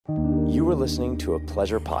You are listening to a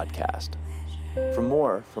pleasure podcast. For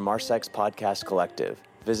more from our Sex Podcast Collective,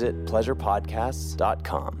 visit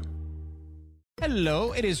pleasurepodcasts.com.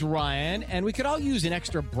 Hello, it is Ryan, and we could all use an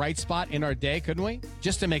extra bright spot in our day, couldn't we?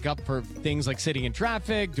 Just to make up for things like sitting in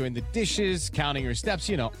traffic, doing the dishes, counting your steps,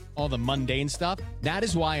 you know, all the mundane stuff. That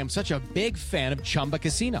is why I'm such a big fan of Chumba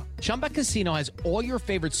Casino. Chumba Casino has all your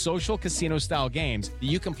favorite social casino-style games that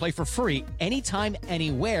you can play for free anytime,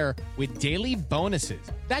 anywhere with daily bonuses.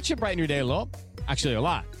 That should brighten your day a little. Actually, a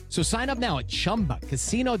lot. So sign up now at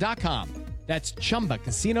ChumbaCasino.com. That's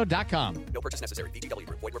ChumbaCasino.com. No purchase necessary. VGW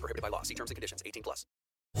Group. Void where prohibited by law. See terms and conditions. 18+.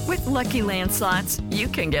 With Lucky Land Slots, you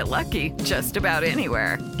can get lucky just about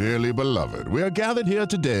anywhere. Dearly beloved, we are gathered here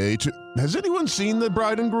today to... Has anyone seen the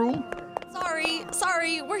bride and groom?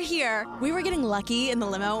 Sorry, we're here. We were getting lucky in the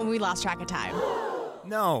limo and we lost track of time.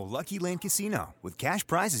 No, Lucky Land Casino. With cash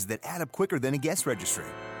prizes that add up quicker than a guest registry.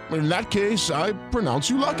 In that case, I pronounce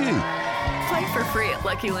you lucky. Play for free at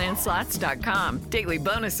LuckyLandSlots.com. Daily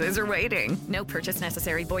bonuses are waiting. No purchase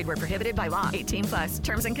necessary. Void where prohibited by law. 18+.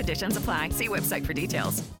 Terms and conditions apply. See website for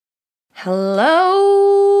details.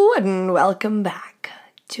 Hello and welcome back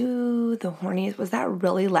to the horniest. Was that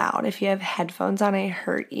really loud? If you have headphones on, I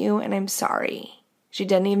hurt you and I'm sorry. She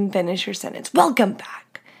didn't even finish her sentence. Welcome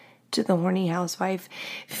back to the Horny Housewife.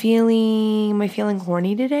 Am I feeling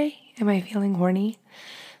horny today? Am I feeling horny?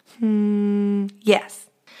 Yes.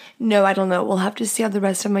 No, I don't know. We'll have to see how the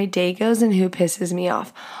rest of my day goes and who pisses me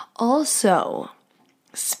off. Also,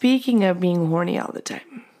 speaking of being horny all the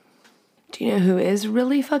time, do you know who is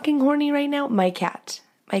really fucking horny right now? My cat.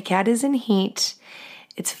 My cat is in heat.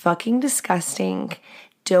 It's fucking disgusting.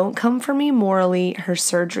 Don't come for me morally. Her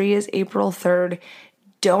surgery is April 3rd.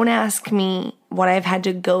 Don't ask me what I've had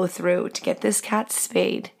to go through to get this cat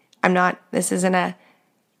spayed. This isn't a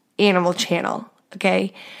animal channel,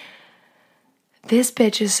 okay? This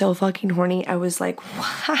bitch is so fucking horny. I was like,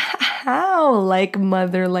 wow, like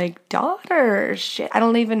mother, like daughter. Shit, I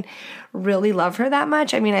don't even really love her that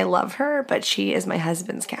much. I mean, I love her, but she is my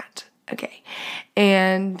husband's cat, okay?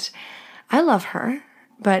 And I love her,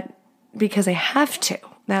 but because I have to.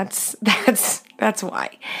 That's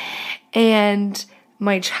why. And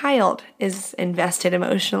my child is invested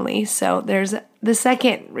emotionally, so there's the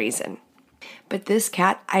second reason. But this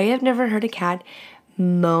cat, I have never heard a cat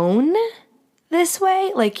moan this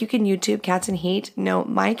way. Like, you can YouTube cats in heat. No,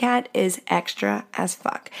 my cat is extra as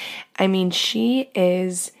fuck. I mean, she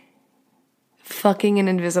is fucking an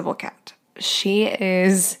invisible cat. She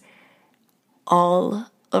is all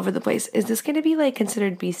over the place. Is this going to be like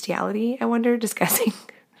considered bestiality? I wonder, discussing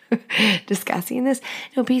this.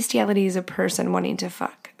 No, bestiality is a person wanting to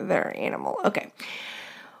fuck their animal. Okay.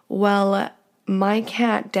 Well, my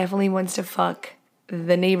cat definitely wants to fuck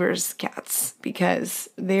the neighbor's cats because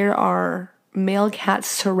there are male cats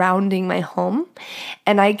surrounding my home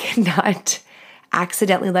and I cannot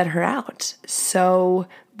accidentally let her out. So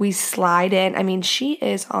we slide in. I mean, she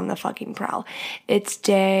is on the fucking prowl. It's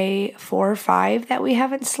day 4 or 5 that we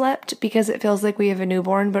haven't slept because it feels like we have a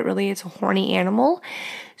newborn, but really it's a horny animal.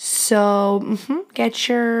 So get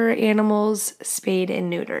your animals spayed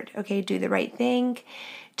and neutered. Okay, do the right thing.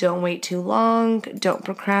 Don't wait too long. Don't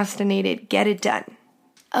procrastinate it. Get it done.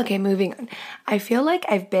 Okay, moving on. I feel like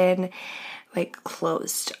I've been like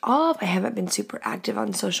closed off. I haven't been super active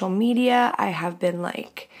on social media. I have been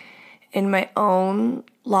like in my own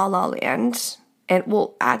la la land. And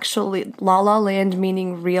well, actually, la la land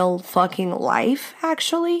meaning real fucking life,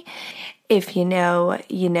 actually. If you know,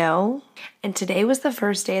 you know. And today was the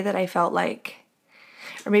first day that I felt like,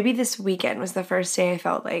 or maybe this weekend was the first day I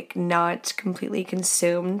felt like not completely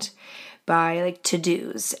consumed by like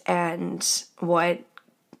to-dos and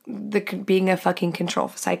being a fucking control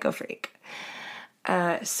psycho freak.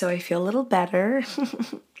 So I feel a little better.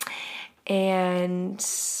 And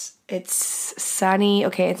it's sunny.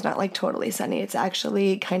 Okay, it's not like totally sunny. It's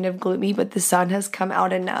actually kind of gloomy, but the sun has come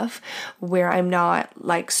out enough where I'm not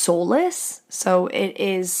like soulless. So it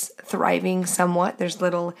is thriving somewhat. There's a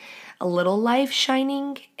little life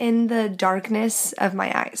shining in the darkness of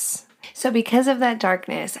my eyes. So because of that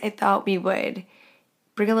darkness, I thought we would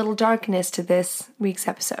bring a little darkness to this week's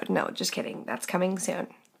episode. No, just kidding. That's coming soon.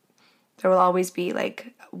 There will always be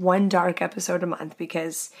like one dark episode a month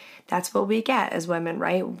because that's what we get as women,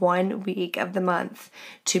 right? 1 week of the month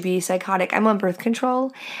to be psychotic. I'm on birth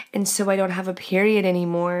control, and so I don't have a period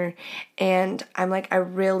anymore. And I'm like, I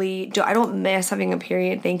don't miss having a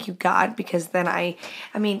period, thank you God, because then a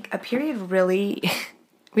period really,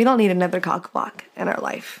 we don't need another cock block in our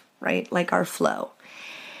life, right? Like our flow.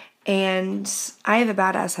 And I have a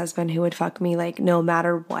badass husband who would fuck me like no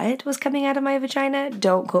matter what was coming out of my vagina.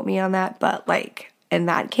 Don't quote me on that, but like in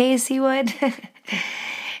that case he would.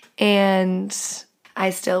 And I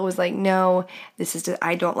still was like, no,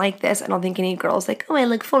 I don't like this. I don't think any girl's like, oh, I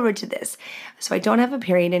look forward to this. So I don't have a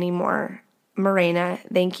period anymore. Morena,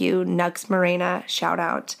 thank you. Nux Morena, shout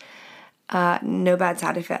out. No bad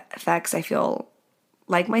side effects. I feel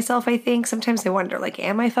like myself, I think. Sometimes I wonder, like,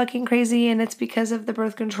 am I fucking crazy and it's because of the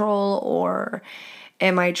birth control, or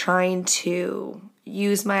am I trying to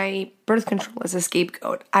use my birth control as a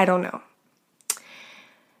scapegoat? I don't know.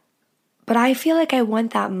 But I feel like I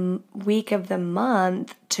want that week of the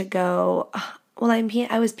month to go, well,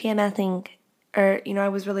 I was PMSing, or, I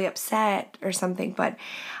was really upset or something. But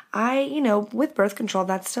with birth control,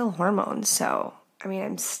 that's still hormones. So,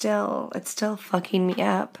 it's still fucking me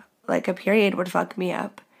up. Like a period would fuck me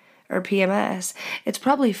up, or PMS. It's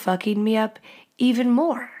probably fucking me up even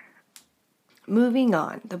more. Moving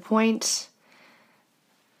on. The point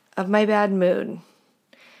of my bad mood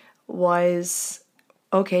was,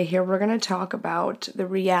 okay, here we're going to talk about the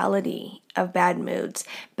reality of bad moods.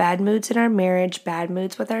 Bad moods in our marriage, bad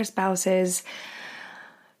moods with our spouses,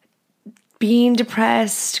 being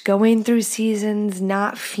depressed, going through seasons,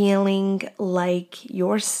 not feeling like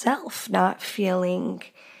yourself, not feeling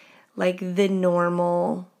like the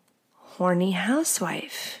normal horny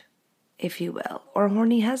housewife, if you will, or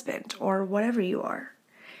horny husband, or whatever you are.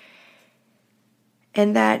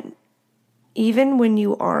 And that even when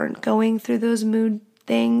you aren't going through those mood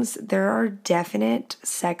things, there are definite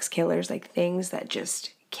sex killers, like things that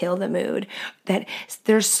just kill the mood, that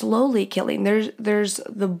they're slowly killing. There's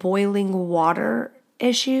the boiling water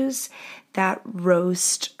issues that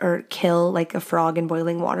roast or kill like a frog in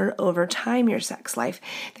boiling water over time, your sex life.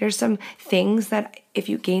 There's some things that if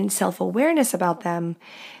you gain self-awareness about them,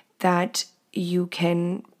 that you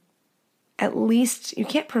can at least, you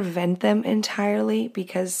can't prevent them entirely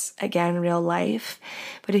because, again, real life.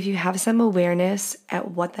 But if you have some awareness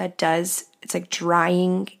at what that does, it's like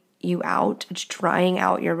drying you out. It's drying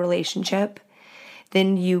out your relationship.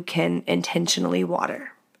 Then you can intentionally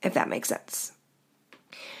water, if that makes sense.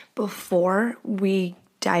 Before we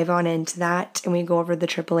dive on into that and we go over the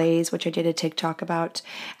AAAs, which I did a TikTok about,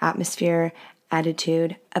 atmosphere,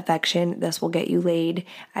 attitude, affection, this will get you laid.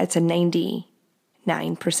 It's a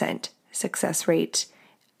 99% success rate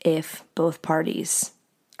if both parties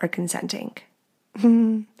are consenting.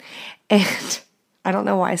 And I don't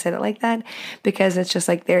know why I said it like that, because it's just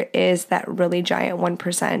like there is that really giant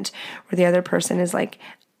 1% where the other person is like,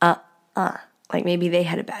 like maybe they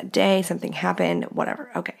had a bad day, something happened, whatever.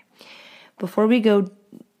 Okay. Before we go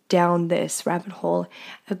down this rabbit hole,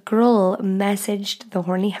 a girl messaged the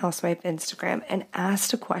Horny Housewife Instagram and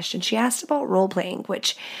asked a question. She asked about role playing,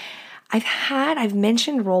 which I've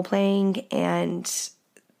mentioned role playing and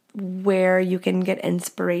where you can get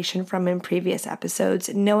inspiration from in previous episodes.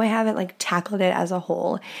 No, I haven't like tackled it as a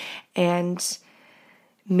whole. And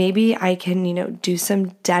maybe I can, do some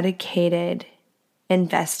dedicated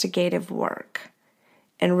investigative work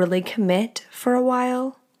and really commit for a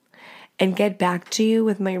while and get back to you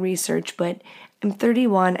with my research. But I'm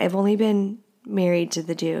 31. I've only been married to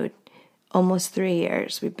the dude almost 3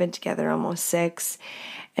 years. We've been together almost 6.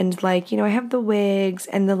 And I have the wigs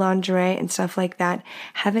and the lingerie and stuff like that.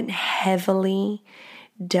 Haven't heavily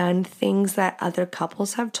done things that other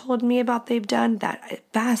couples have told me about they've done that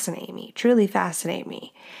fascinate me, truly fascinate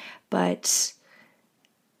me. But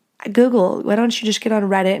Google, why don't you just get on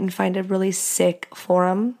Reddit and find a really sick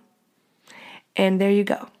forum? And there you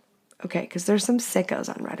go. Okay, because there's some sickos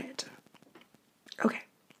on Reddit. Okay.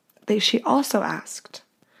 She also asked,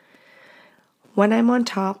 when I'm on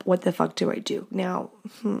top, what the fuck do I do? Now,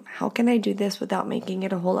 how can I do this without making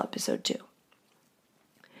it a whole episode too?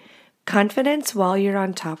 Confidence while you're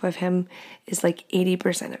on top of him is like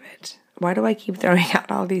 80% of it. Why do I keep throwing out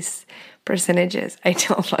all these percentages? I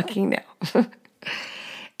don't fucking know.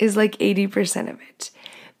 Is like 80% of it.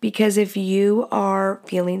 Because if you are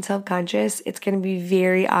feeling self-conscious, it's going to be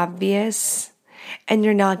very obvious and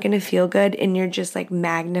you're not going to feel good, and you're just like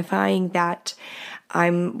magnifying that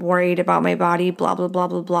I'm worried about my body, blah, blah, blah,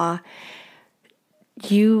 blah, blah.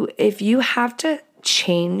 If you have to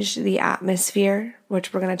change the atmosphere,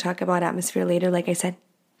 which we're going to talk about atmosphere later, like I said,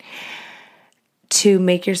 to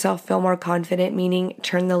make yourself feel more confident, meaning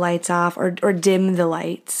turn the lights off or dim the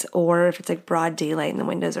lights, or if it's like broad daylight and the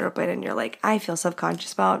windows are open and you're like, I feel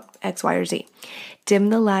self-conscious about X, Y, or Z. Dim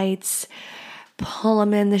the lights, pull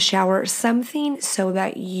them in the shower, something so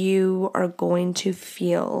that you are going to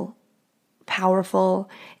feel powerful,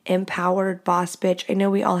 empowered, boss bitch. I know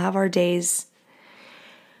we all have our days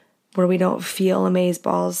where we don't feel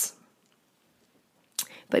amazeballs,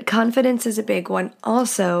 but confidence is a big one.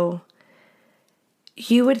 Also,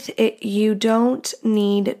 you don't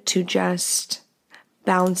need to just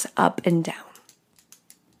bounce up and down.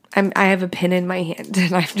 I have a pen in my hand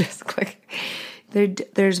and I'm just clicking.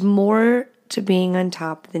 There's more to being on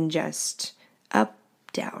top than just up,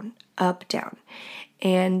 down, up, down.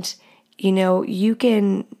 And, you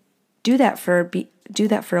can do that for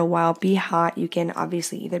a while, be hot. You can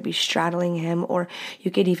obviously either be straddling him or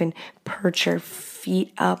you could even perch your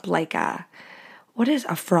feet up like what is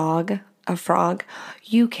a frog? A frog.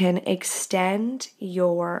 You can extend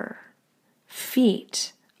your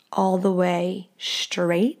feet all the way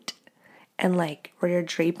straight and like where you're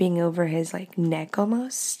draping over his like neck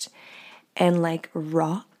almost and like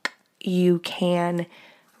rock. You can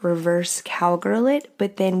reverse cowgirl it,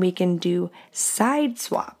 but then we can do side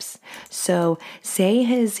swaps. So say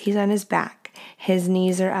he's on his back, his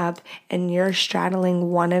knees are up, and you're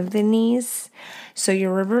straddling one of the knees. So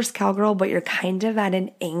you're reverse cowgirl, but you're kind of at an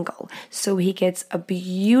angle. So he gets a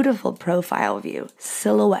beautiful profile view,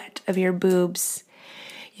 silhouette of your boobs.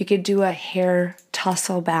 You could do a hair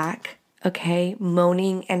tussle back, okay,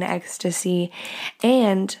 moaning and ecstasy.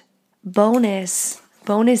 And bonus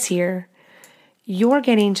here, you're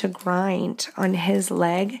getting to grind on his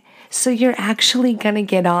leg, so you're actually going to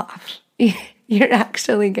get off. You're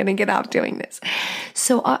actually going to get off doing this.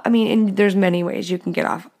 So, and there's many ways you can get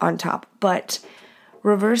off on top, but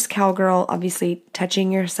reverse cowgirl, obviously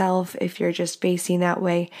touching yourself if you're just facing that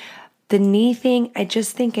way. The knee thing, I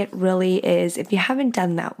just think it really is, if you haven't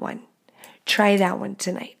done that one, try that one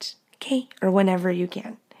tonight, okay? Or whenever you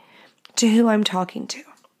can. To who I'm talking to.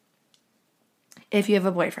 If you have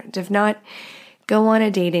a boyfriend. If not, go on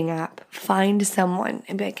a dating app, find someone,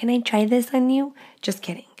 and be like, can I try this on you? Just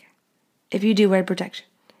kidding. If you do, wear protection.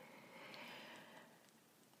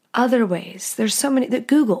 Other ways, there's so many.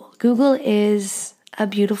 Google is a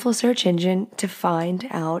beautiful search engine to find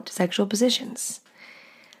out sexual positions.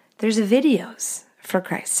 There's videos, for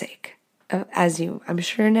Christ's sake, as I'm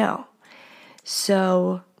sure know.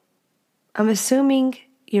 So I'm assuming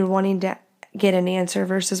you're wanting to get an answer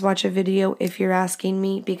versus watch a video if you're asking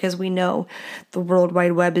me, because we know the World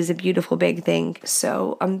Wide Web is a beautiful big thing.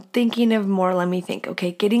 So I'm thinking of more, let me think,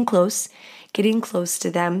 okay, getting close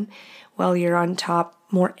to them while you're on top,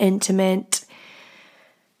 more intimate,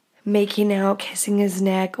 making out, kissing his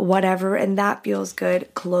neck, whatever, and that feels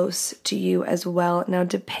good close to you as well. Now,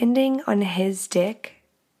 depending on his dick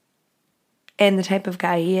and the type of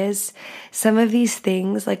guy he is, some of these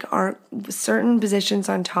things, like certain positions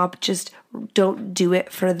on top, just don't do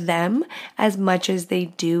it for them as much as they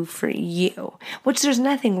do for you, which there's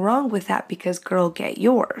nothing wrong with that, because girl, get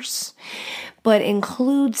yours. But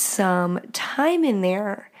include some time in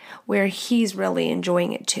there where he's really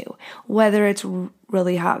enjoying it too, whether it's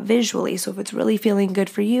really hot visually. So if it's really feeling good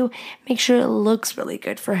for you, make sure it looks really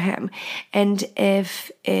good for him. And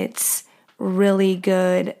if it's really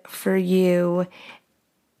good for you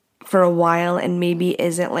for a while and maybe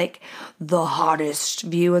isn't like the hottest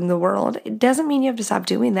view in the world, it doesn't mean you have to stop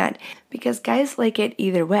doing that, because guys like it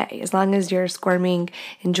either way. As long as you're squirming,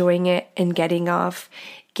 enjoying it, and getting off,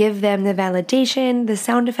 give them the validation, the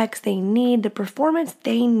sound effects they need, the performance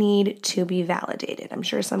they need to be validated. I'm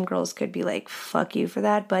sure some girls could be like, fuck you for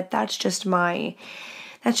that, but that's just my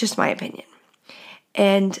opinion.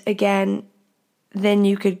 And again, then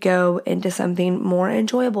you could go into something more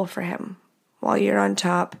enjoyable for him while you're on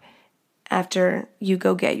top after you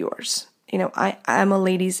go get yours. I'm a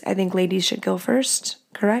ladies, I think ladies should go first,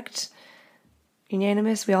 correct?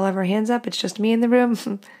 Unanimous? We all have our hands up? It's just me in the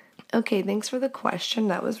room? Okay, thanks for the question.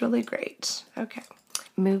 That was really great. Okay,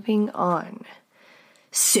 moving on.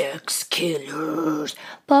 Sex Killerz.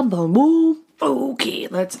 Bum, bum, boom. Okay,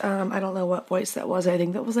 let's, I don't know what voice that was. I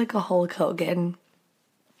think that was like a Hulk Hogan.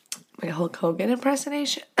 My Hulk Hogan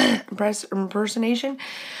impersonation,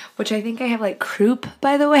 which I think I have like croup,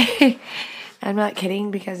 by the way. I'm not kidding,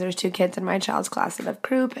 because there's 2 kids in my child's class that have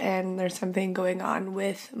croup, and there's something going on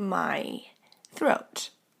with my throat.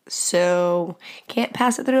 So can't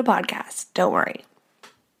pass it through a podcast. Don't worry.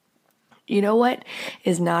 You know what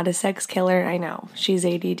is not a sex killer? I know she's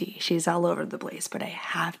ADD. She's all over the place, but I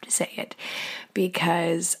have to say it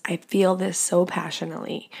because I feel this so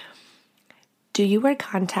passionately. Do you wear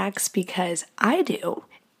contacts? Because I do,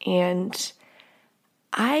 and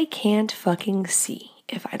I can't fucking see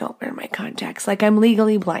if I don't wear my contacts. Like, I'm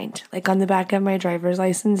legally blind. Like, on the back of my driver's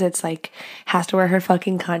license, it's like, has to wear her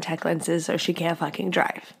fucking contact lenses or she can't fucking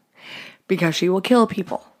drive. Because she will kill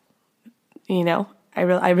people. I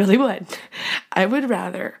really would. I would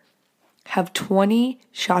rather have 20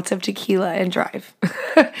 shots of tequila and drive.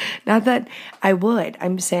 Not that I would.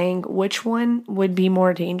 I'm saying, which one would be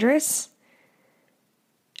more dangerous?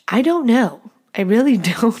 I don't know. I really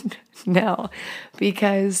don't know,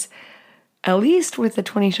 because at least with the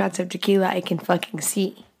 20 shots of tequila, I can fucking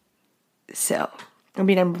see. So, I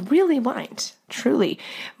mean, I'm really blind, truly.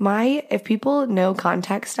 If people know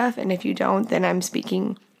contact stuff, and if you don't, then I'm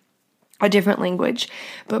speaking a different language,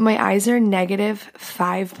 but my eyes are negative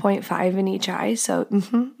 5.5 in each eye. So,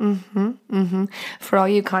 for all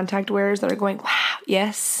you contact wearers that are going, wow,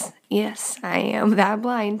 yes, I am that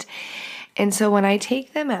blind. And so when I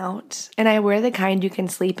take them out, and I wear the kind you can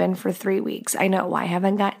sleep in for 3 weeks, I know, why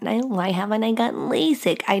haven't I gotten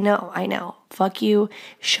LASIK? I know. Fuck you.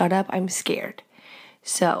 Shut up. I'm scared.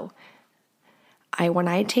 So, when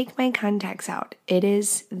I take my contacts out, it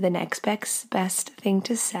is the next best thing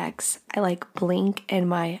to sex. I like blink and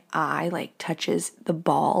my eye like touches the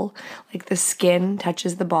ball, like the skin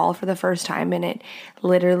touches the ball for the first time, and it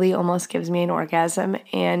literally almost gives me an orgasm.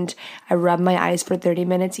 And I rub my eyes for 30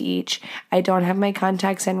 minutes each. I don't have my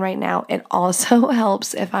contacts in right now. It also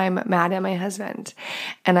helps if I'm mad at my husband,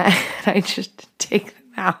 and I just take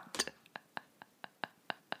them out.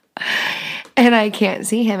 And I can't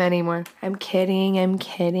see him anymore. I'm kidding.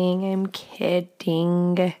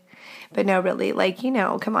 But no, really,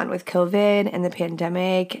 come on, with COVID and the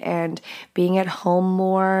pandemic and being at home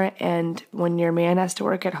more, and when your man has to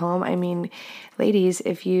work at home, I mean, ladies,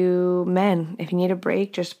 if you need a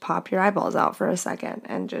break, just pop your eyeballs out for a second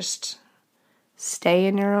and just stay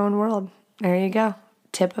in your own world. There you go.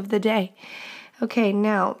 Tip of the day. Okay,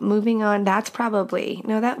 now moving on. That's probably,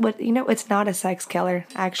 it's not a sex killer,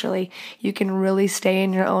 actually. You can really stay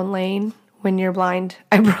in your own lane when you're blind.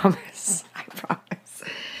 I promise.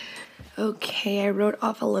 Okay, I wrote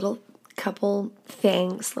off a couple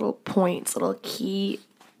things, little points, little key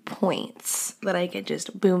points that I could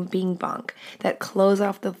just boom, bing, bonk, that close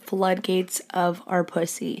off the floodgates of our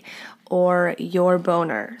pussy or your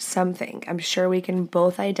boner, something I'm sure we can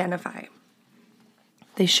both identify.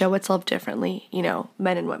 They show itself differently,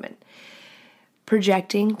 men and women.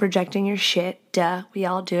 Projecting your shit, duh, we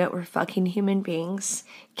all do it, we're fucking human beings.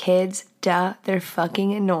 Kids, duh, they're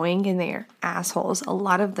fucking annoying and they're assholes a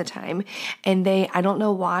lot of the time. And I don't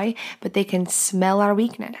know why, but they can smell our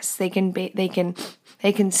weakness. They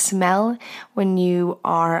can smell when you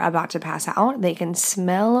are about to pass out. They can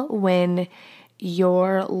smell when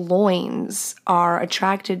your loins are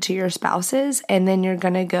attracted to your spouses, and then you're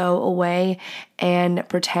going to go away and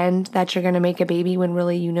pretend that you're going to make a baby when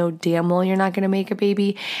really damn well you're not going to make a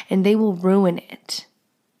baby, and they will ruin it.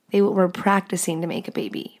 We're practicing to make a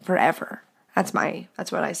baby forever. That's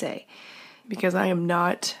what I say, because I am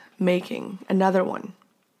not making another one.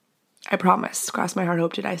 I promise. Cross my heart,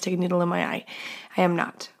 hope to die, stick a needle in my eye. I am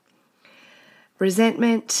not.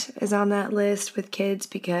 Resentment is on that list with kids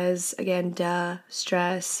because, again, duh,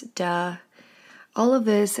 stress, duh. All of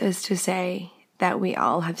this is to say that we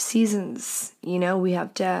all have seasons. We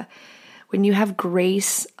have to, when you have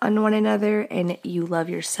grace on one another and you love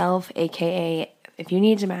yourself, aka if you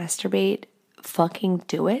need to masturbate, fucking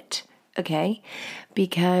do it, okay?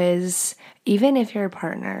 Because even if you're a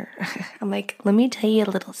partner, I'm like, let me tell you a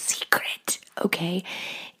little secret, okay?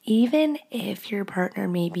 Even if your partner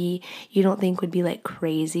maybe you don't think would be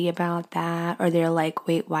crazy about that, or they're like,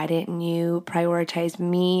 wait, why didn't you prioritize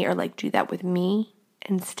me or do that with me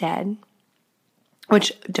instead?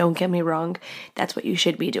 Which, don't get me wrong, that's what you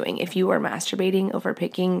should be doing. If you are masturbating over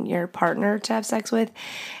picking your partner to have sex with,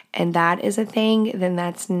 and that is a thing, then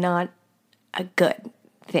that's not a good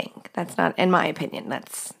thing. That's not, in my opinion,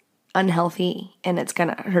 that's unhealthy, and it's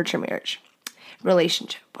gonna hurt your marriage,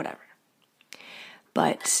 relationship, whatever.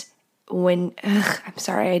 But I'm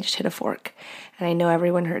sorry, I just hit a fork, and I know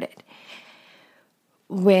everyone heard it.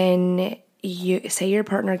 When you say your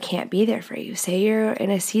partner can't be there for you, say you're in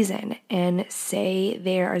a season, and say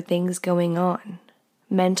there are things going on.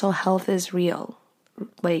 Mental health is real.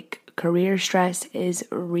 Career stress is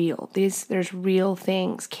real. There's real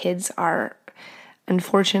things. Kids are,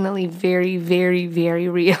 unfortunately, very, very, very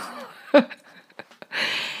real.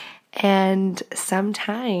 And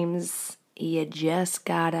sometimes you just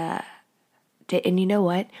gotta, and you know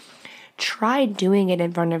what? Try doing it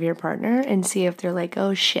in front of your partner and see if they're like,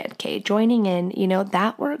 oh shit, okay, joining in,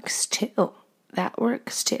 that works too. That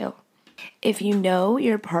works too. If you know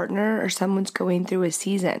your partner or someone's going through a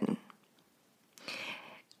season,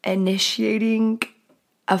 initiating,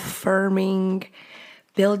 affirming,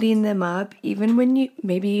 building them up, even when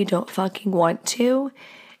maybe you don't fucking want to,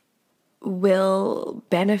 will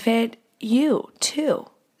benefit you too.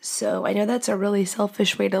 So I know that's a really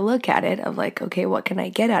selfish way to look at it, of okay, what can I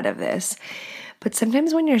get out of this? But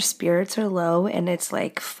sometimes when your spirits are low and it's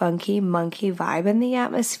funky monkey vibe in the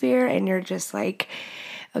atmosphere, and you're just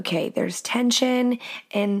okay, there's tension,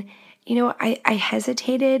 and I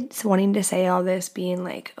hesitated wanting to say all this, being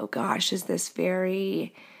like, oh gosh, is this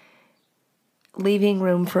very leaving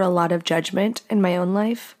room for a lot of judgment in my own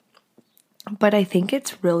life? But I think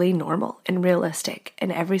it's really normal and realistic.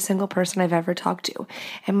 And every single person I've ever talked to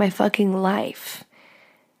in my fucking life,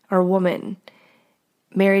 or woman,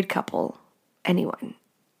 married couple, anyone,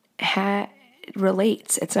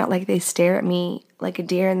 relates. It's not like they stare at me like a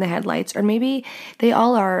deer in the headlights, or maybe they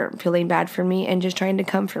all are feeling bad for me and just trying to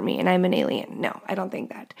come for me and I'm an alien. No, I don't think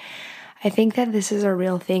that. I think that this is a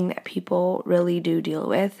real thing that people really do deal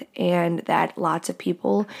with, and that lots of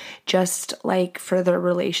people, just like for their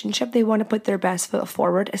relationship, they want to put their best foot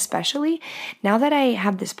forward, especially now that I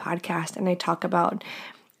have this podcast and I talk about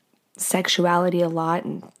sexuality a lot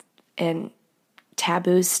and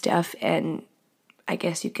taboo stuff, and I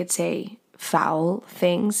guess you could say foul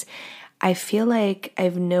things. I feel like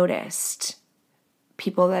I've noticed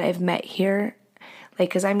people that I've met here, like,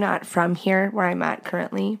 because I'm not from here where I'm at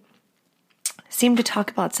currently, seem to talk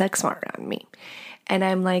about sex more around me. And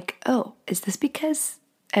I'm like, oh, is this because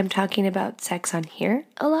I'm talking about sex on here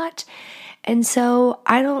a lot? And so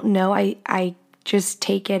I don't know. I just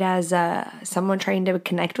take it as someone trying to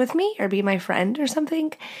connect with me or be my friend or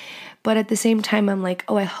something. But at the same time, I'm like,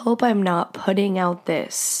 oh, I hope I'm not putting out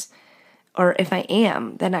this, or if I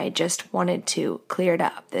am, then I just wanted to clear it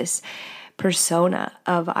up. This persona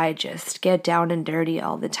of I just get down and dirty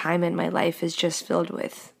all the time and my life is just filled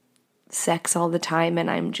with sex all the time, and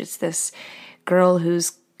I'm just this girl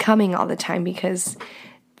who's coming all the time because,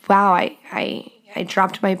 wow, I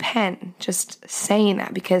dropped my pen just saying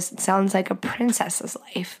that because it sounds like a princess's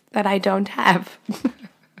life that I don't have.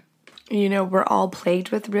 We're all plagued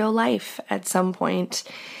with real life at some point,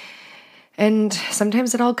 and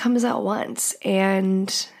sometimes it all comes at once,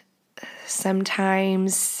 and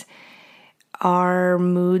sometimes our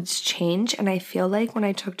moods change. And I feel like when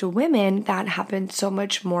I talk to women, that happens so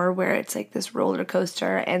much more, where it's like this roller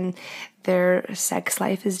coaster and their sex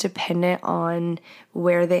life is dependent on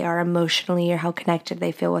where they are emotionally or how connected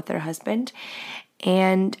they feel with their husband.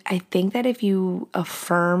 And I think that if you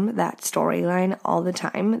affirm that storyline all the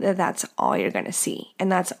time, that's all you're going to see.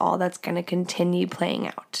 And that's all that's going to continue playing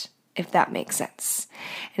out, if that makes sense.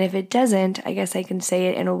 And if it doesn't, I guess I can say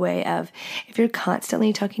it in a way of, if you're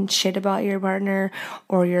constantly talking shit about your partner,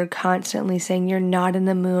 or you're constantly saying you're not in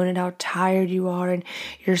the mood and how tired you are, and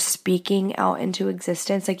you're speaking out into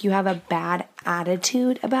existence, like you have a bad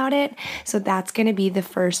attitude about it. So that's going to be the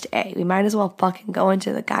first A. We might as well fucking go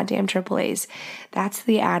into the goddamn AAAs. That's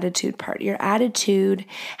the attitude part. Your attitude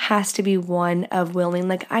has to be one of willing,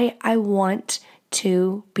 like I want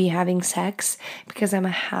to be having sex because I'm a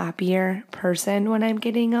happier person when I'm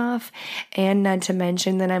getting off, and not to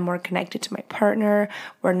mention that I'm more connected to my partner,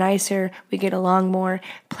 we're nicer, we get along more,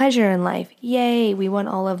 pleasure in life, yay, we want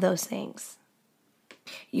all of those things.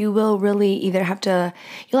 You will really you'll have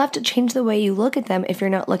to change the way you look at them if you're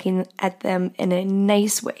not looking at them in a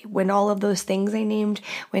nice way. When all of those things I named,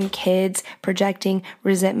 when kids, projecting,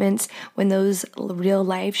 resentments, when those real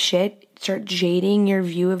life shit start jading your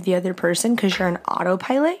view of the other person because you're on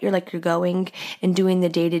autopilot, you're going and doing the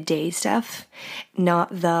day-to-day stuff, you're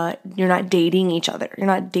not dating each other. You're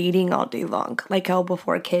not dating all day long. Like how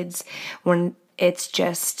before kids, when it's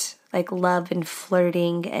just like love and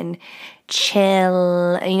flirting and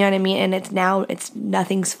chill, you know what I mean? And it's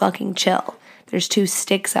nothing's fucking chill. There's two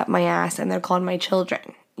sticks up my ass and they're called my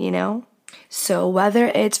children, So whether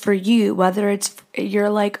it's for you, whether it's you're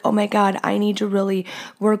like, oh my God, I need to really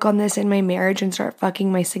work on this in my marriage and start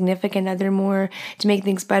fucking my significant other more to make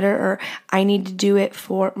things better, or I need to do it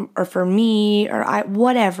for me, or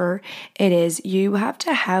whatever it is, you have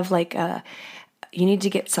to have you need to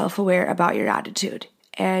get self-aware about your attitude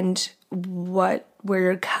and where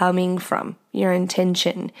you're coming from, your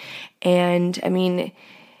intention. And I mean,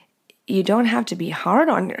 you don't have to be hard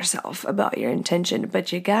on yourself about your intention,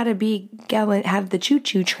 but you gotta have the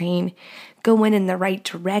choo-choo train going in the right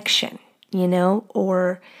direction,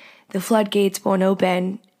 or the floodgates won't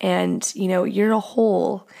open and, you're a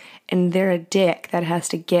hole and they're a dick that has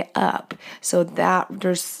to get up. So that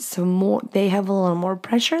there's some more, they have a little more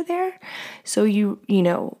pressure there. So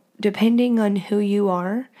depending on who you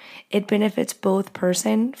are, it benefits both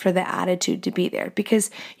person for the attitude to be there because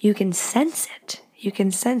you can sense it. You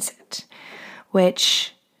can sense it,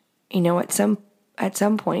 which, at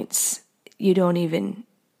some points, you don't even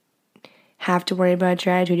have to worry about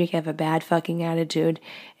your attitude. You can have a bad fucking attitude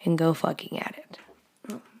and go fucking at it.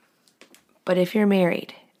 But if you're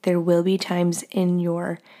married, there will be times in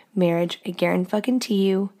your marriage, I guarantee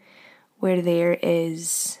you, where there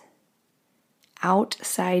is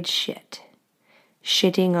outside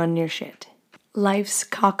shitting on your shit. life's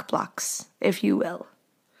cock blocks, if you will.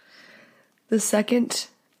 The second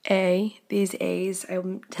A, these A's,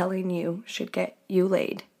 I'm telling you, should get you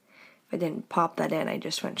laid. If I didn't pop that in, I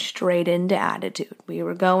just went straight into attitude.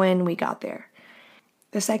 We got there.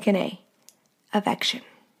 The second A, affection.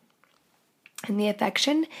 And the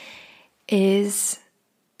affection is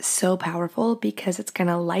so powerful because it's going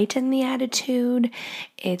to lighten the attitude.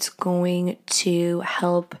 It's going to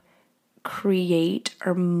help create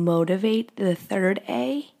or motivate the third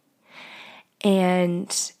A.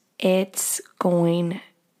 And it's going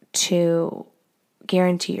to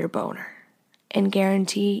guarantee your boner and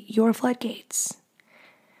guarantee your floodgates.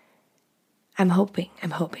 I'm hoping.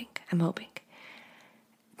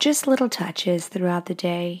 Just little touches throughout the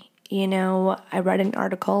day. You know, I read an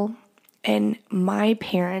article and my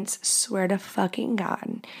parents, swear to fucking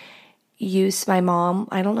God, used my mom.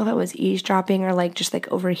 I don't know if it was eavesdropping or just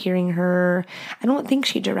overhearing her. I don't think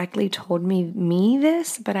she directly told me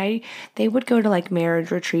this, but they would go to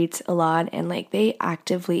marriage retreats a lot and they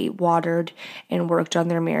actively watered and worked on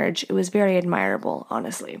their marriage. It was very admirable,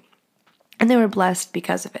 honestly. And they were blessed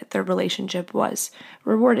because of it. Their relationship was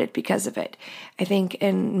rewarded because of it, I think,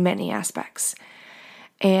 in many aspects.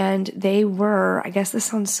 And they were, I guess this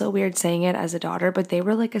sounds so weird saying it as a daughter, but they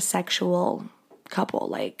were a sexual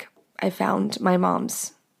couple. I found my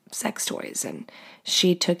mom's sex toys and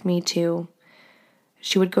she took me to,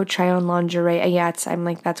 she would go try on lingerie. Yeah, I'm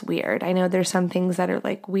that's weird. I know there's some things that are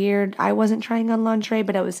weird. I wasn't trying on lingerie,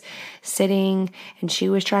 but I was sitting and she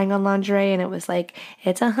was trying on lingerie and it was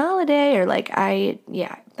it's a holiday or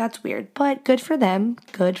yeah, that's weird, but good for them.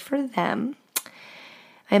 Good for them.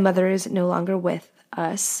 My mother is no longer with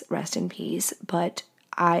us, rest in peace, but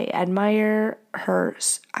I admire her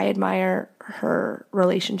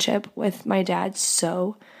relationship with my dad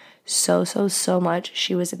so much.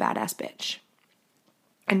 She was a badass bitch.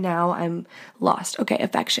 And now I'm lost. Okay,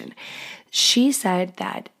 affection. She said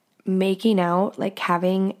that making out,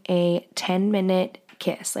 having a 10-minute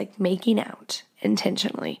kiss, making out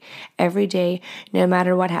intentionally every day, no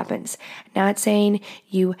matter what happens. Not saying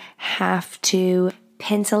you have to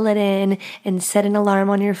pencil it in and set an alarm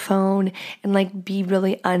on your phone and be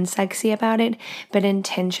really unsexy about it, but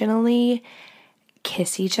intentionally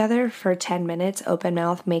kiss each other for 10 minutes, open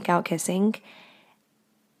mouth, make out kissing.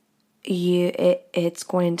 It's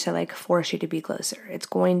going to force you to be closer. It's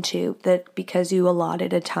going to, that because you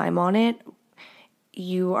allotted a time on it,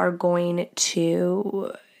 you are going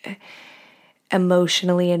to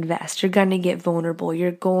emotionally invest. You're going to get vulnerable.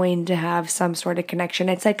 You're going to have some sort of connection.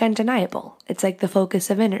 It's undeniable. It's the focus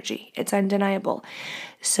of energy. It's undeniable.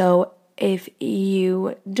 So if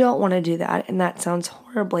you don't want to do that, and that sounds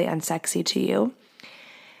horribly unsexy to you,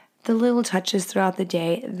 the little touches throughout the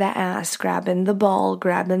day, the ass grabbing, the ball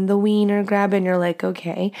grabbing, the wiener grabbing, you're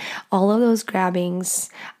okay. All of those grabbings,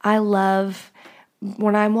 I love.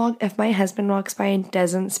 When if my husband walks by and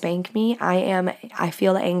doesn't spank me, I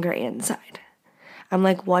feel angry inside. I'm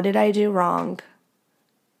what did I do wrong?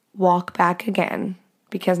 Walk back again,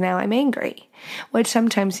 because now I'm angry. Which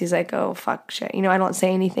sometimes he's oh, fuck shit. I don't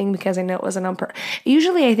say anything because I know it wasn't on purpose.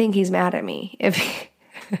 Usually I think he's mad at me if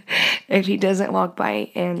he doesn't walk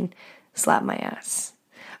by and slap my ass.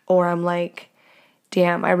 Or I'm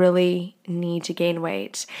damn, I really need to gain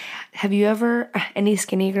weight. Have you ever, any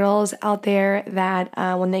skinny girls out there that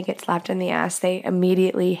when they get slapped in the ass, they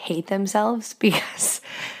immediately hate themselves because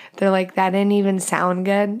they're that didn't even sound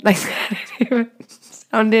good? That didn't even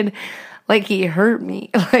sounded he hurt me,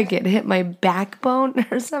 it hit my backbone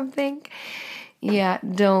or something. Yeah,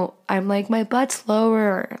 don't. I'm my butt's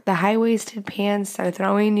lower. The high-waisted pants are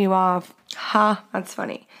throwing you off. Ha, that's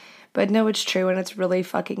funny. But no, it's true, and it's really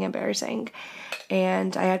fucking embarrassing.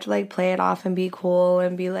 And I have to play it off and be cool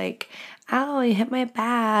and be ow, you hit my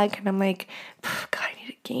back. And I'm God, I need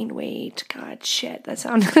to gain weight. God, shit. That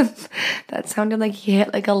sounded like he hit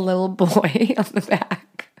a little boy on the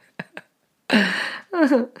back.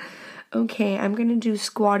 Okay, I'm going to do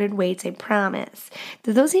squatted weights, I promise.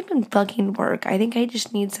 Do those even fucking work? I think I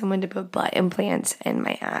just need someone to put butt implants in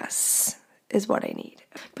my ass is what I need.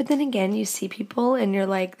 But then again, you see people and you're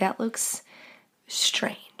that looks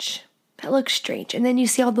strange. That looks strange. And then you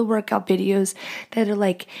see all the workout videos that are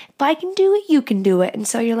if I can do it, you can do it. And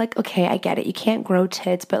so you're okay, I get it. You can't grow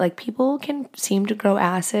tits, but people can seem to grow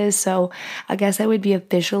asses. So I guess I would be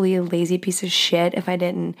officially a lazy piece of shit if I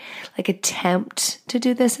didn't attempt to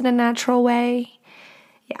do this in a natural way.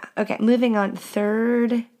 Yeah. Okay. Moving on.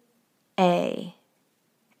 Third A,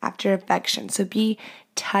 after affection. So be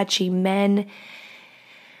touchy. Men,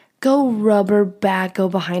 go rubber back, go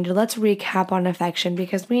behind her. Let's recap on affection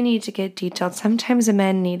because we need to get detailed. Sometimes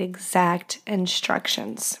men need exact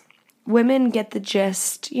instructions. women get the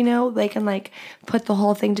gist, you know, they can like put the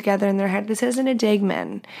whole thing together in their head. This isn't a dig,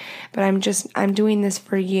 men, but I'm doing this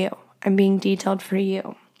for you. I'm being detailed for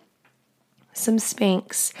you. Some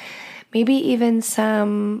spanks, maybe even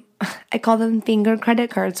some, I call them finger credit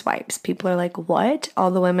card swipes. People are like, what?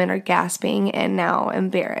 All the women are gasping and now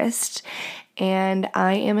embarrassed. And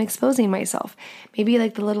I am exposing myself. Maybe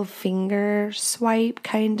like the little finger swipe,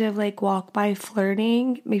 kind of like walk by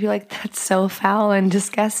flirting. Maybe like that's so foul and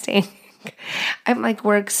disgusting. I'm like,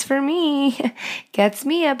 works for me. Gets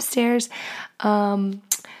me upstairs.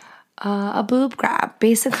 A boob grab,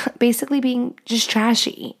 basically being just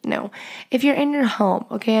trashy. No, if you're in your home,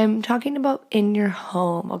 okay, I'm talking about in your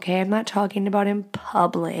home, okay, I'm not talking about in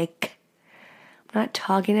public. I'm not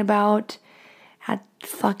talking about at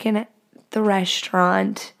fucking the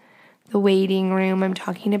restaurant, the waiting room. I'm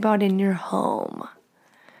talking about in your home.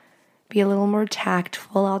 Be a little more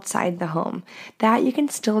tactful outside the home. That you can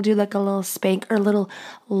still do like a little spank or a little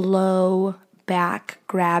low back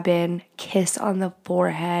grab in, kiss on the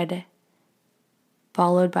forehead,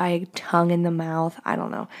 followed by a tongue in the mouth. I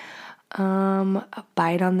don't know. A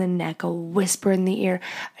bite on the neck, a whisper in the ear,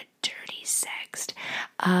 a dirty sext.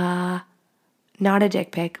 Not a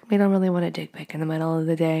dick pic. We don't really want a dick pic in the middle of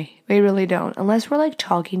the day. We really don't. Unless we're like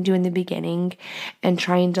talking to you in the beginning and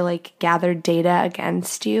trying to like gather data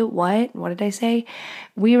against you. What did I say?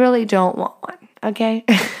 We really don't want one, okay?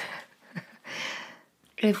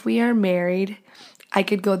 If we are married, I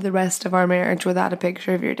could go the rest of our marriage without a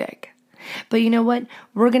picture of your dick. But you know what?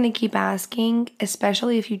 We're going to keep asking,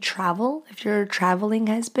 especially if you travel, if you're a traveling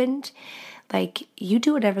husband, like you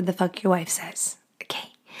do whatever the fuck your wife says, okay?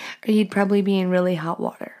 Or you'd probably be in really hot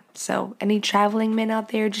water. So any traveling men out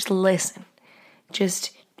there, just listen.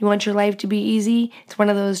 Just, you want your life to be easy? It's one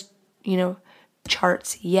of those, you know,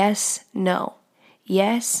 charts. Yes, no.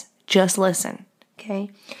 Yes, just listen,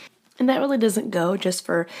 okay? And that really doesn't go just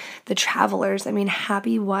for the travelers. I mean,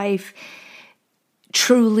 happy wife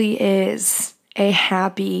truly is a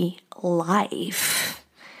happy life.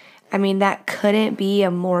 I mean, that couldn't be a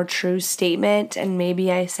more true statement, and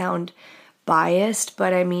maybe I sound biased,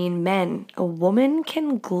 but I mean, men, a woman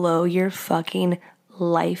can glow your fucking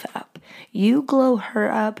life up. You glow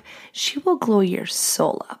her up, she will glow your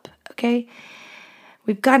soul up, okay?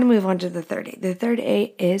 We've got to move on to the third A. The third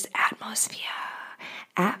A is atmosphere.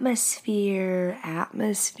 Atmosphere,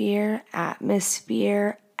 atmosphere,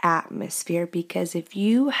 atmosphere, atmosphere. Because if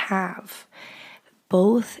you have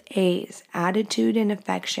both A's, attitude and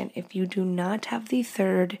affection, if you do not have the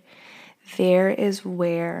third, there is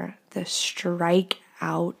where the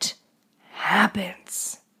strikeout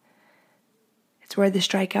happens. It's where the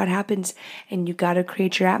strikeout happens, and you got to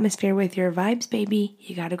create your atmosphere with your vibes, baby.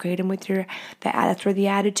 You got to create them with that's where the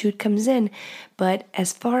attitude comes in. But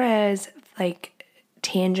as far as like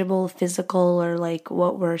tangible, physical, or like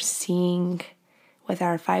what we're seeing with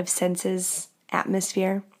our five senses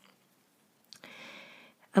atmosphere,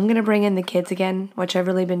 I'm going to bring in the kids again, which I've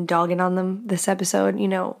really been dogging on them this episode. You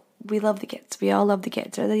know, we love the kids. We all love the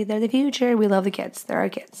kids. They're the future. We love the kids. They're our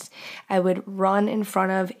kids. I would run in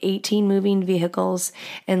front of 18 moving vehicles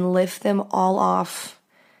and lift them all off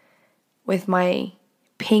with my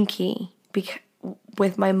pinky,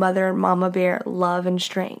 with my mother, mama bear, love and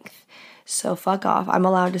strength. So fuck off. I'm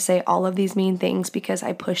allowed to say all of these mean things because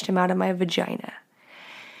I pushed him out of my vagina.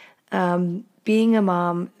 Being a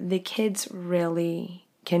mom, the kids really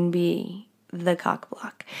can be the cock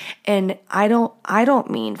block. And I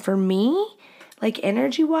don't mean for me, like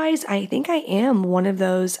energy wise, I think I am one of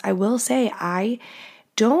those. I will say I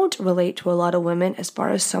don't relate to a lot of women, as far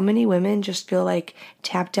as so many women just feel like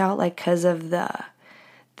tapped out, like because of the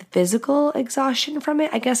physical exhaustion from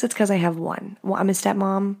it. I guess it's because I have one. Well, I'm a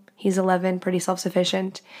stepmom. He's 11, pretty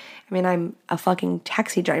self-sufficient. I mean, I'm a fucking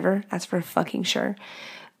taxi driver. That's for fucking sure.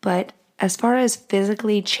 But as far as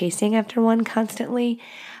physically chasing after one constantly,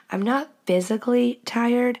 I'm not physically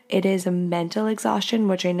tired. It is a mental exhaustion,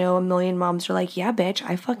 which I know a million moms are like, yeah, bitch,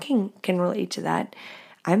 I fucking can relate to that.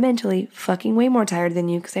 I'm mentally fucking way more tired than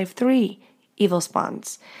you because I have 3 evil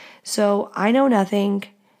spawns. So I know nothing.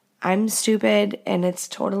 I'm stupid, and it's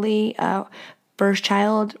totally first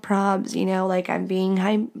child probs, you know, like I'm being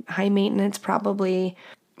high maintenance probably.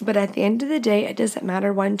 But at the end of the day, it doesn't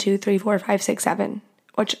matter 1, 2, 3, 4, 5, 6, 7.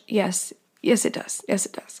 Which, yes, it does. Yes,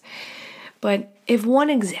 it does. But if one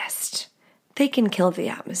exists, they can kill the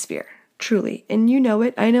atmosphere, truly. And you know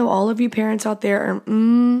it. I know all of you parents out there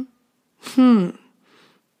are,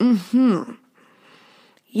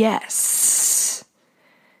 yes.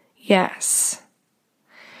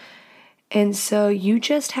 And so you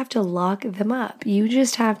just have to lock them up. You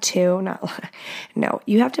just have to,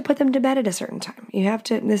 you have to put them to bed at a certain time.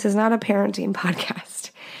 This is not a parenting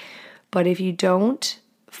podcast. But if you don't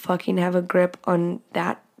fucking have a grip on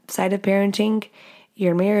that side of parenting,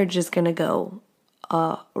 your marriage is going to go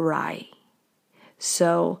awry.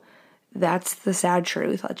 So that's the sad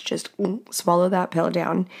truth. Let's just swallow that pill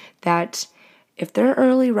down. That if they're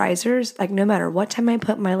early risers, like no matter what time I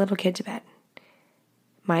put my little kid to bed,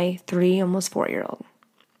 my 3, almost 4-year-old,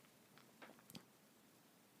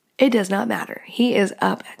 it does not matter. He is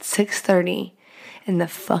up at 6:30 in the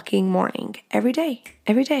fucking morning every day,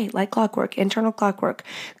 like clockwork, internal clockwork.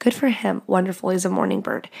 Good for him. Wonderful. He's a morning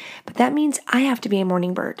bird. But that means I have to be a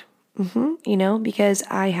morning bird. Because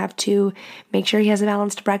I have to make sure he has a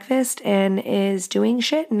balanced breakfast and is doing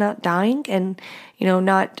shit and not dying and,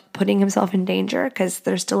 not putting himself in danger, because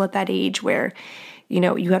they're still at that age where,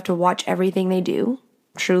 you have to watch everything they do,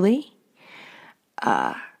 truly.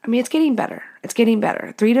 It's getting better.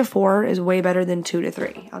 3 to 4 is way better than 2 to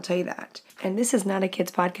 3. I'll tell you that. And this is not a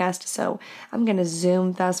kids podcast, so I'm going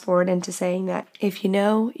to fast forward into saying that if you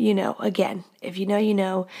know, you know. Again, if you know, you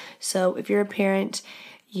know. So if you're a parent,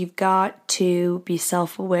 you've got to be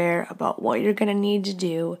self-aware about what you're going to need to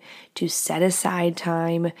do to set aside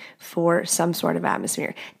time for some sort of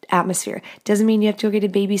atmosphere. Doesn't mean you have to go get a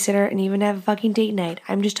babysitter and even have a fucking date night.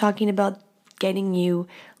 I'm just talking about getting you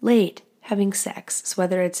laid, having sex. So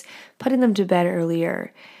whether it's putting them to bed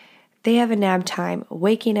earlier, they have a nap time,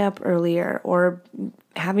 waking up earlier, or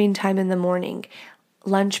having time in the morning,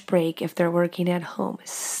 lunch break if they're working at home,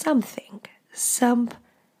 something.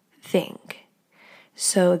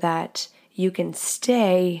 So that you can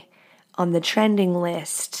stay on the trending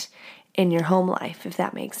list in your home life, if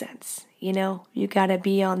that makes sense. You got to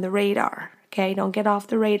be on the radar, okay? Don't get off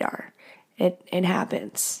the radar. It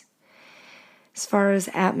happens. As far as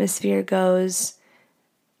atmosphere goes,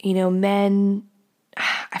 men,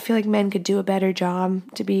 I feel like men could do a better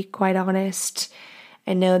job, to be quite honest.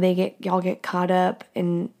 I know y'all get caught up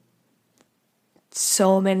in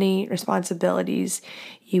so many responsibilities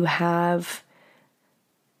you have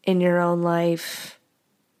in your own life,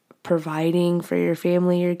 providing for your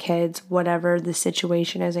family, your kids, whatever the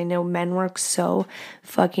situation is. I know men work so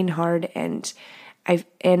fucking hard, and I've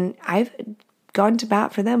gone to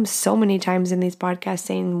bat for them so many times in these podcasts,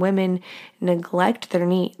 saying women neglect their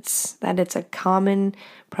needs, that it's a common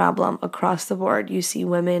problem across the board. You see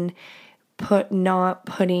women not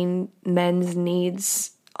putting men's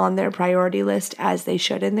needs on their priority list as they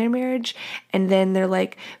should in their marriage. And then they're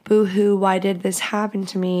like, boo-hoo, why did this happen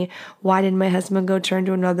to me? Why did my husband go turn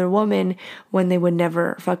to another woman when they would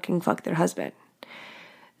never fucking fuck their husband?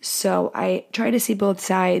 So I try to see both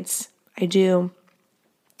sides. I do.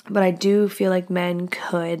 But I do feel like men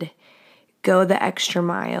could go the extra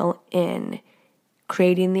mile in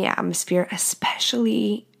creating the atmosphere,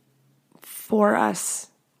 especially for us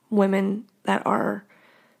women that are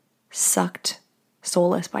sucked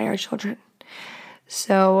soulless by our children.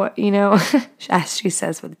 So, as she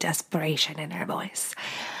says with desperation in her voice,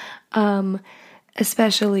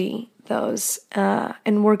 especially those,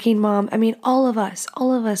 and working mom, all of us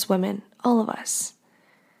women, all of us.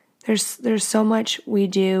 There's so much we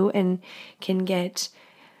do and can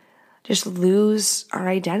just lose our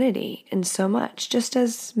identity in so much, just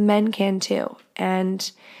as men can too.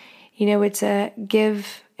 And, it's a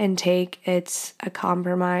give and take. It's a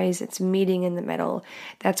compromise. It's meeting in the middle.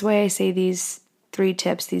 That's why I say these 3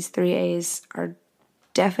 tips, these 3 A's are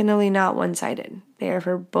definitely not one-sided. They are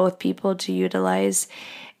for both people to utilize.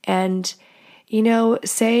 And,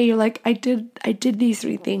 say you're like, I did these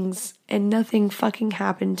 3 things and nothing fucking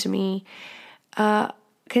happened to me.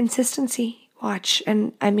 Consistency. Watch.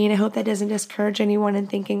 And I hope that doesn't discourage anyone in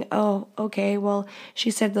thinking, oh, okay, well,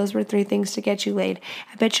 she said those were 3 things to get you laid.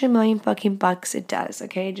 I bet you $1,000,000 fucking bucks it does,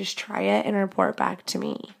 okay? Just try it and report back to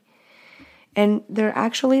me. And they're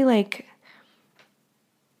actually like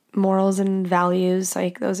morals and values,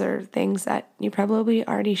 like those are things that you probably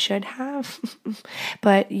already should have,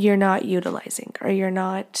 but you're not utilizing, or you're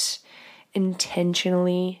not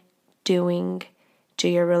intentionally doing to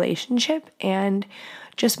your relationship. And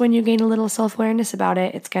just when you gain a little self-awareness about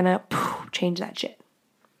it, it's gonna change that shit.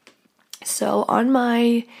 So on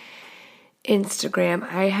my Instagram,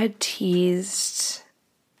 I had teased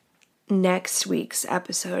next week's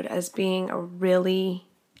episode as being a really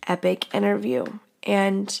epic interview.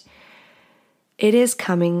 And it is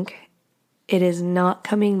coming. It is not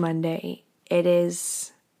coming Monday. It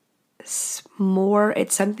is more,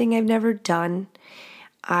 it's something I've never done.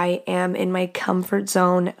 I am in my comfort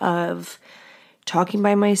zone of talking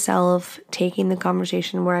by myself, taking the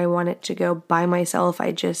conversation where I want it to go by myself,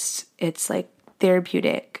 it's like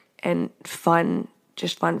therapeutic and fun,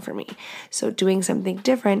 just fun for me. So doing something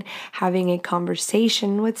different, having a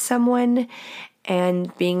conversation with someone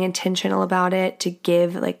and being intentional about it to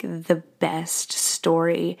give like the best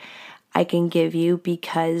story I can give you,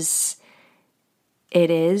 because it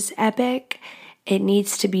is epic. It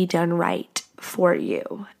needs to be done right for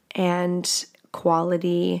you, and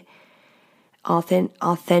quality,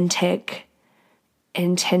 authentic,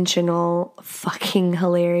 intentional, fucking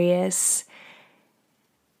hilarious,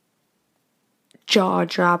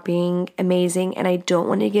 jaw-dropping, amazing. And I don't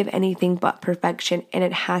want to give anything but perfection, and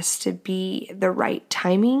it has to be the right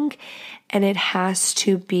timing, and it has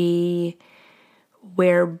to be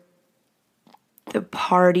where the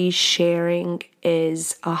party sharing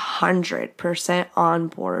is 100% on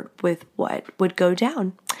board with what would go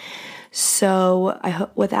down. So I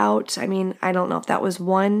hope I don't know if that was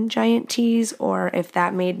one giant tease or if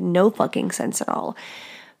that made no fucking sense at all,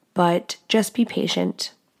 but just be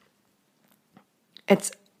patient.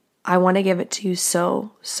 I want to give it to you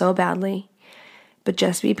so badly, but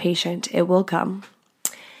just be patient. It will come.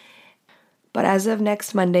 But as of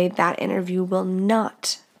next Monday, that interview will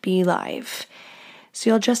not be live. So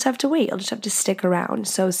you'll just have to wait. You'll just have to stick around.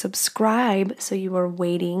 So subscribe so you are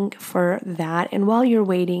waiting for that. And while you're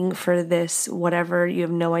waiting for this, whatever, you have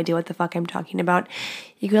no idea what the fuck I'm talking about,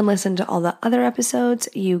 you can listen to all the other episodes.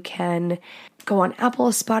 You can go on Apple,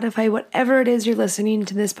 Spotify, whatever it is you're listening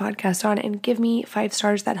to this podcast on, and give me 5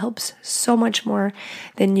 stars. That helps so much more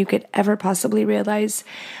than you could ever possibly realize.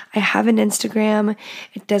 I have an Instagram.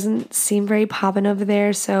 It doesn't seem very poppin' over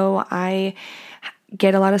there, so I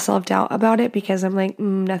get a lot of self-doubt about it because I'm like,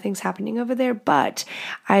 nothing's happening over there. But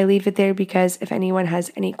I leave it there because if anyone has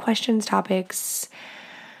any questions, topics,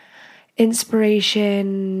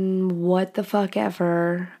 inspiration, what the fuck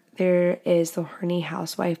ever, there is the Horny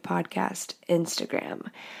Housewife Podcast Instagram.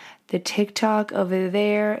 The TikTok over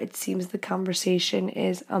there, it seems the conversation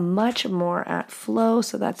is a much more at flow.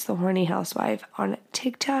 So that's the Horny Housewife on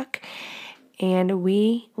TikTok. And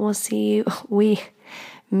we will see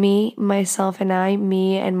me, myself, and I,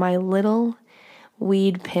 me and my little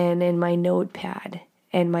weed pen and my notepad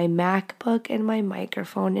and my MacBook and my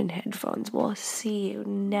microphone and headphones. We'll see you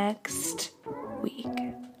next week.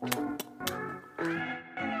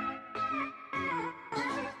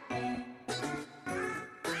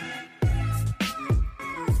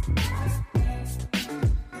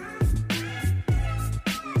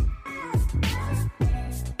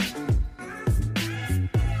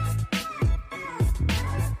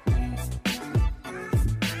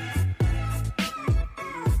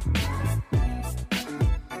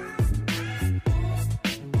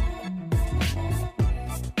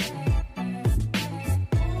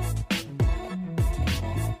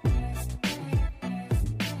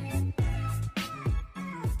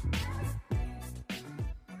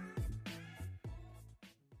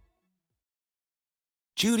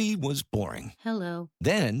 Judy was boring. Hello.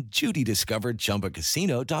 Then Judy discovered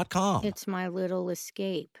ChumbaCasino.com. It's my little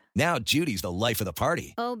escape. Now Judy's the life of the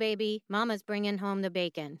party. Oh, baby, mama's bringing home the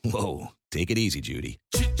bacon. Whoa, take it easy, Judy.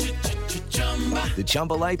 The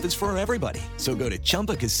Chumba life is for everybody. So go to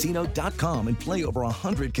ChumbaCasino.com and play over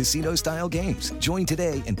 100 casino-style games. Join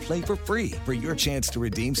today and play for free for your chance to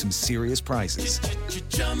redeem some serious prizes.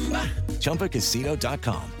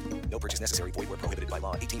 ChumbaCasino.com. No purchase necessary. Void where prohibited by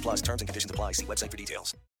law. 18 plus terms and conditions apply. See website for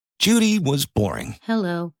details. Judy was boring.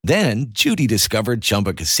 Hello. Then Judy discovered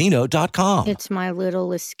ChumbaCasino.com. It's my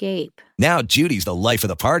little escape. Now Judy's the life of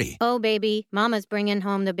the party. Oh, baby, mama's bringing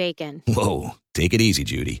home the bacon. Whoa, take it easy,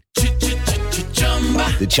 Judy.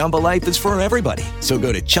 The Chumba life is for everybody. So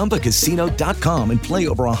go to ChumbaCasino.com and play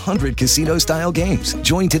over 100 casino-style games.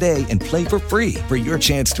 Join today and play for free for your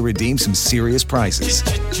chance to redeem some serious prizes.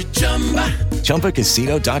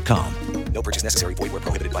 ChumbaCasino.com. No purchase necessary. Void where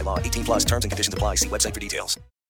prohibited by law. 18 plus terms and conditions apply. See website for details.